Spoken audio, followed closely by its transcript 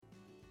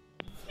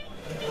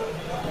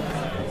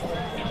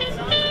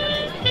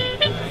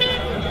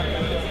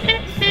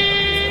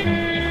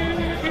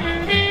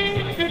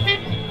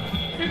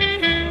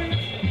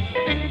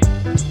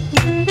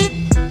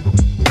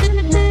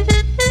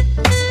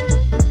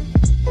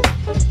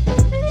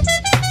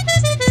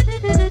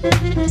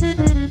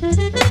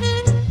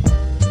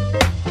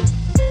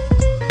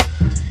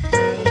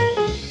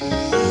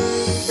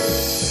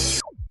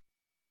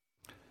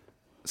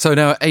So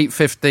now at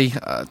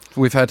 8:50,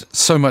 we've had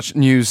so much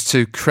news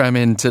to cram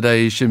in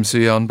today, Shim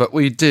Sooyoun, but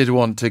we did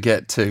want to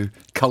get to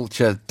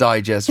Culture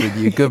Digest with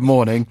you. Good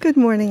morning. Good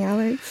morning,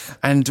 Alex.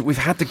 And we've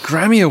had the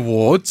Grammy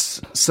Awards,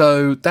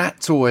 so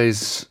that's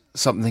always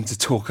something to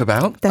talk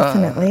about.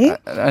 Definitely.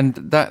 And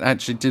that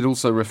actually did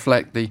also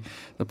reflect the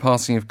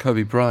passing of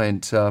Kobe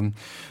Bryant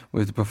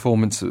with the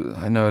performance.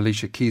 I know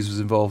Alicia Keys was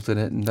involved in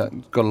it, and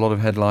that got a lot of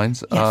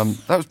headlines. Yes.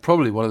 That was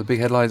probably one of the big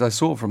headlines I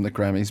saw from the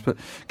Grammys. But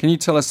can you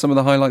tell us some of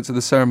the highlights of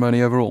the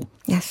ceremony overall?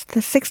 Yes, the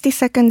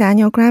 62nd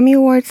Annual Grammy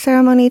Awards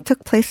ceremony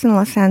took place in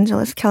Los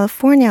Angeles,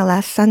 California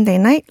last Sunday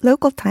night,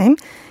 local time.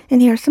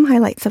 And here are some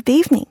highlights of the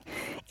evening.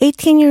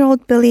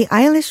 18-year-old Billie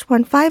Eilish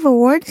won 5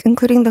 awards,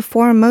 including the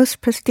 4 most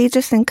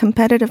prestigious and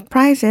competitive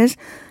prizes: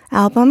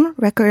 Album,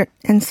 Record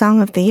and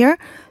Song of the Year,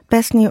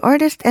 Best New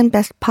Artist, and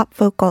Best Pop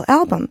Vocal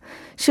Album.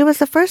 She was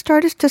the first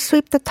artist to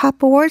sweep the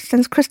top awards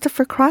since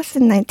Christopher Cross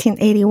in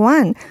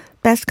 1981.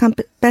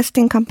 Best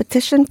in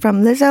competition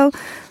from Lizzo,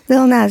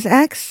 Lil Nas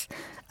X,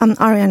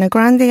 Ariana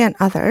Grande, and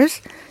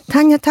others.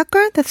 Tanya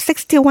Tucker, the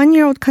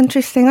 61-year-old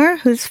country singer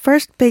whose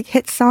first big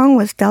hit song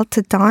was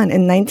Delta Dawn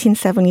in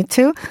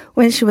 1972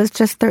 when she was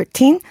just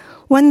 13,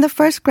 won the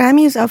first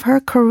Grammys of her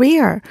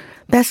career.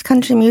 Best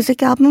Country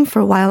Music Album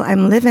for While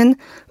I'm Livin',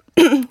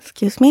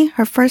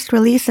 her first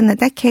release in the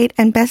decade,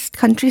 and Best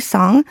Country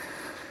Song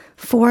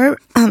for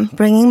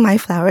Bringing My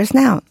Flowers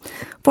Now.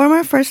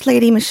 Former First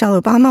Lady Michelle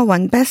Obama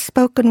won Best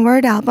Spoken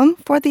Word Album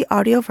for the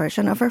audio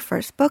version of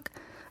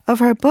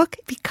her book,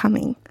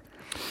 Becoming.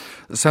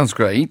 Sounds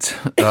great.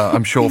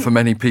 I'm sure for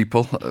many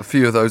people. A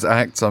few of those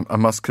acts, I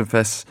must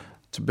confess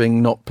to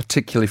being not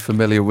particularly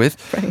familiar with.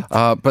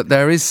 Right. But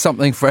there is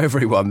something for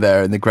everyone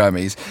there in the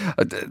Grammys.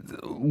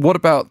 What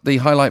about the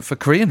highlight for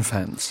Korean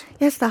fans?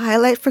 Yes, the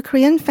highlight for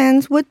Korean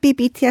fans would be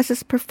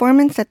BTS's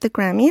performance at the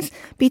Grammys.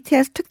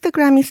 BTS took the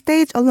Grammy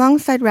stage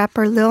alongside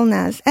rapper Lil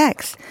Nas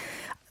X.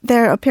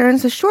 Their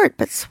appearance was short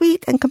but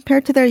sweet, and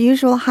compared to their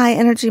usual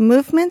high-energy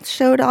movements,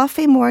 showed off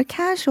a more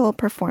casual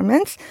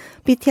performance.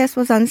 BTS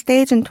was on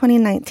stage in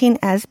 2019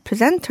 as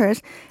presenters,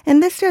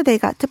 and this year they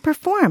got to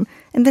perform.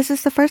 And this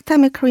is the first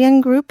time a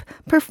Korean group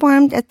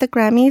performed at the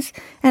Grammys,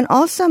 and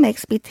also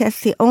makes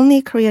BTS the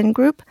only Korean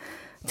group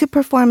to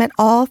perform at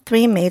all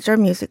 3 major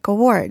music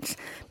awards.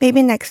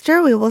 Maybe next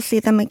year we will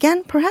see them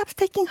again, perhaps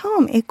taking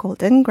home a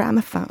golden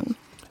gramophone.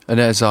 And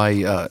as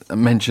I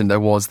mentioned, there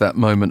was that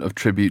moment of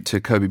tribute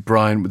to Kobe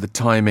Bryant with the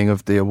timing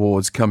of the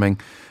awards coming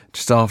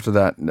just after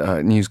that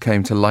news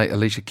came to light.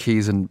 Alicia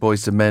Keys and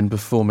Boyz II Men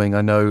performing, I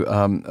know,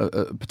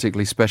 a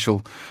particularly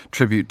special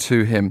tribute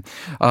to him.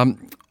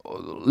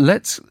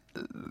 Let's,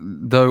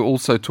 though,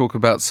 also talk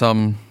about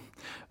some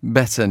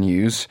better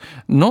news.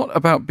 Not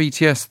about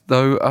BTS,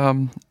 though.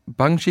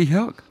 Bang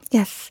Ji-hyuk.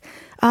 Yes.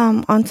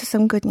 On to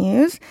some good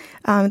news.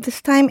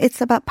 This time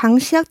it's about Bang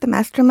Ji-hyuk, the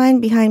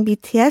mastermind behind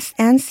BTS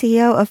and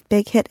CEO of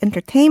Big Hit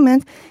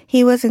Entertainment.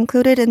 He was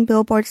included in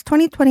Billboard's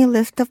 2020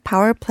 list of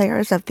Power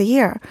Players of the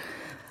Year.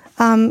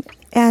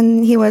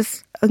 And he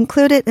was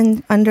included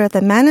under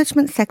the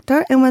management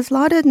sector and was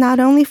lauded not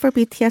only for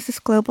BTS's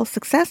global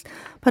success,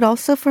 but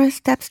also for his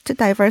steps to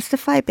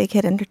diversify Big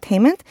Hit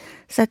Entertainment,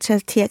 such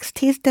as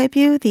TXT's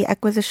debut, the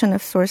acquisition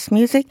of Source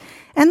Music,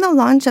 and the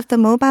launch of the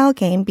mobile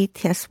game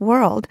BTS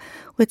World,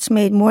 which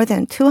made more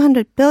than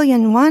 200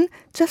 billion won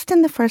just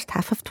in the first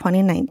half of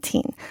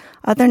 2019.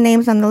 Other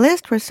names on the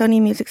list were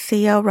Sony Music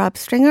CEO Rob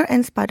Stringer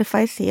and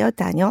Spotify CEO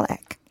Daniel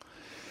Ek.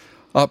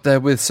 Up there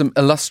with some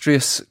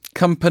illustrious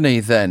company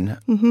then.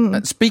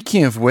 Mm-hmm.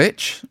 Speaking of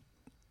which,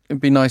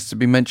 it'd be nice to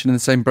be mentioned in the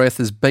same breath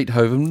as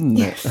Beethoven.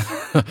 Yes.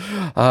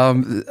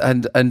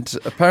 And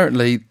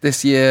apparently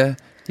this year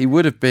he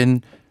would have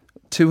been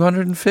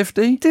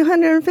 250?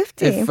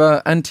 250. If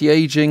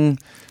anti-aging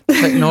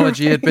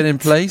technology had been in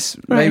place,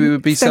 maybe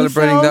we'd be Stem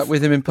celebrating cells. that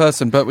with him in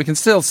person. But we can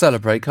still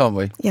celebrate, can't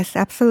we? Yes,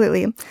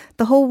 absolutely.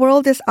 The whole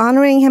world is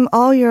honoring him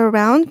all year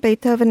round.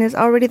 Beethoven is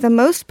already the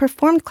most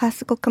performed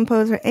classical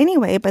composer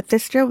anyway, but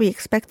this year we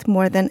expect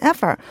more than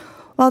ever.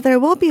 While there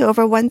will be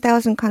over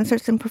 1,000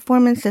 concerts and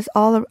performances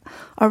all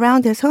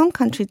around his home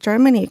country,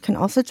 Germany, you can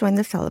also join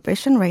the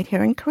celebration right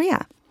here in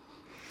Korea.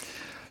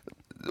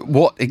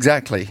 What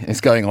exactly is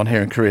going on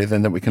here in Korea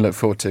then that we can look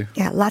forward to?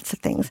 Yeah, lots of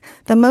things.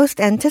 The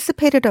most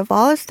anticipated of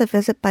all is the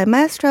visit by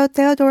Maestro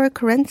Theodor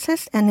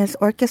Kurentzis and his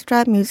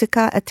orchestra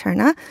Musica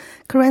Eterna.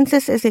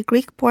 Kurentzis is a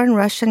Greek-born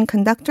Russian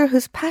conductor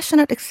whose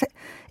passionate,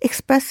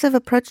 expressive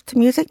approach to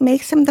music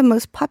makes him the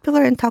most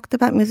popular and talked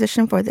about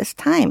musician for this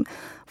time.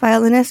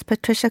 Violinist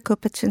Patricia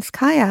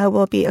Kopachinskaya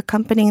will be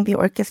accompanying the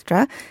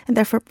orchestra, and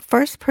their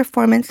first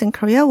performance in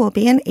Korea will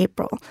be in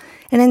April.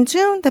 And in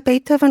June, the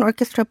Beethoven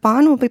Orchestra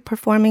Bonn will be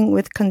performing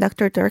with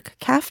conductor Dirk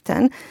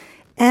Kafton.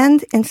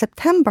 And in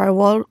September,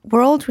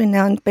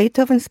 world-renowned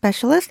Beethoven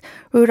specialist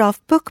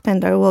Rudolf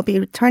Buchbinder will be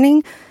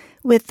returning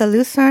with the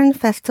Lucerne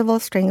Festival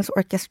Strings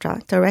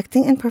Orchestra,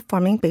 directing and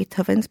performing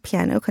Beethoven's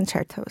piano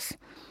concertos.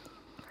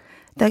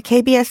 The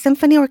KBS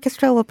Symphony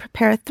Orchestra will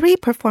prepare 3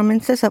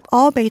 performances of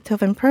all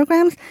Beethoven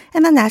programs,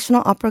 and the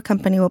National Opera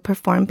Company will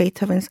perform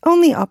Beethoven's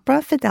only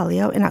opera,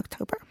 Fidelio, in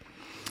October.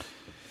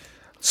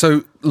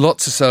 So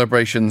lots of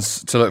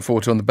celebrations to look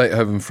forward to on the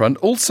Beethoven front.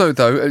 Also,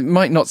 though, it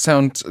might not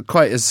sound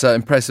quite as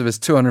impressive as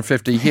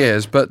 250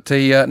 years, but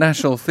the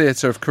National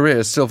Theatre of Korea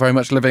is still very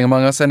much living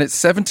among us, and it's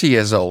 70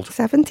 years old.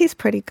 70 is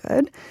pretty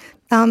good.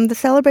 The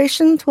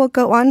celebrations will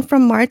go on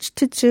from March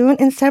to June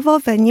in several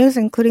venues,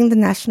 including the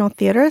National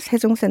Theatre,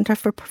 Sejong Center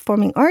for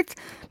Performing Arts,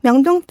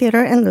 Myeongdong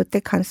Theatre, and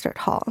Lotte Concert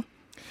Hall.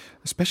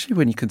 Especially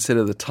when you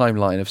consider the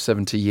timeline of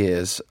 70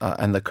 years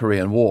and the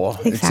Korean War.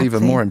 Exactly. It's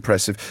even more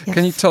impressive. Yes.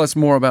 Can you tell us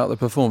more about the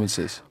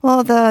performances?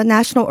 Well, the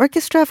National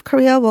Orchestra of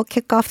Korea will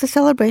kick off the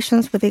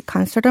celebrations with a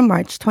concert on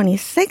March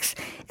 26th,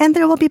 and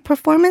there will be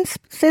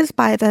performances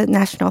by the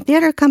National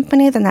Theatre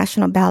Company, the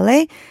National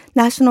Ballet,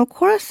 National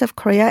Chorus of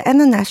Korea, and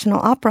the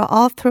National Opera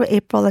all through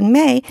April and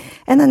May,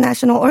 and the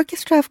National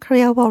Orchestra of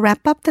Korea will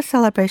wrap up the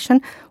celebration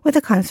with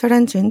a concert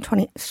on June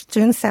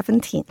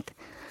 17th.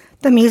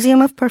 The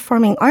Museum of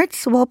Performing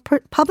Arts will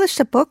publish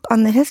a book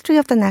on the history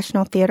of the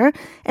National Theatre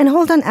and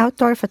hold an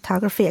outdoor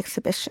photography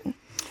exhibition.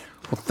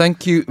 Well,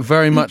 thank you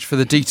very much for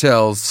the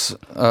details.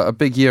 A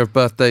big year of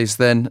birthdays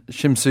then.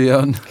 Shim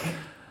Sooyoun,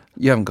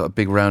 you haven't got a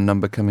big round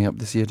number coming up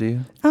this year, do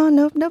you? Oh,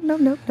 no.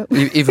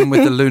 Even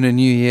with the Lunar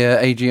New Year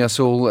aging us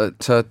all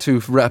at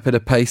too rapid a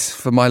pace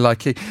for my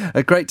liking.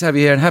 Great to have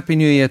you here, and Happy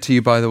New Year to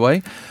you, by the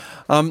way.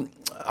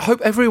 I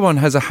hope everyone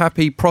has a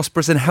happy,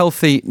 prosperous and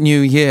healthy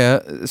new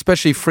year,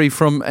 especially free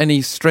from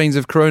any strains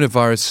of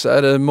coronavirus.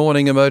 At a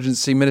morning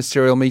emergency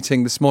ministerial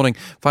meeting this morning,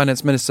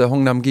 Finance Minister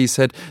Hong Nam-gi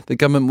said the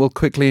government will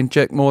quickly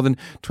inject more than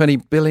 20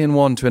 billion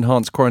won to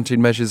enhance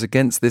quarantine measures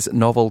against this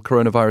novel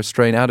coronavirus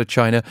strain out of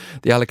China.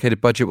 The allocated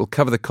budget will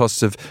cover the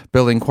costs of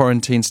building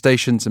quarantine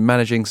stations and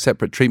managing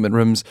separate treatment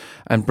rooms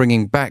and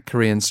bringing back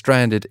Koreans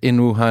stranded in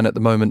Wuhan at the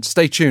moment.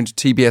 Stay tuned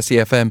to TBS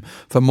EFM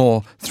for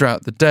more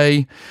throughout the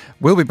day.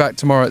 We'll be back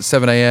tomorrow at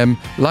 7 a.m.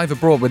 Live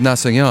Abroad with Na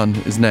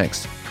Sung-yeon is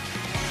next.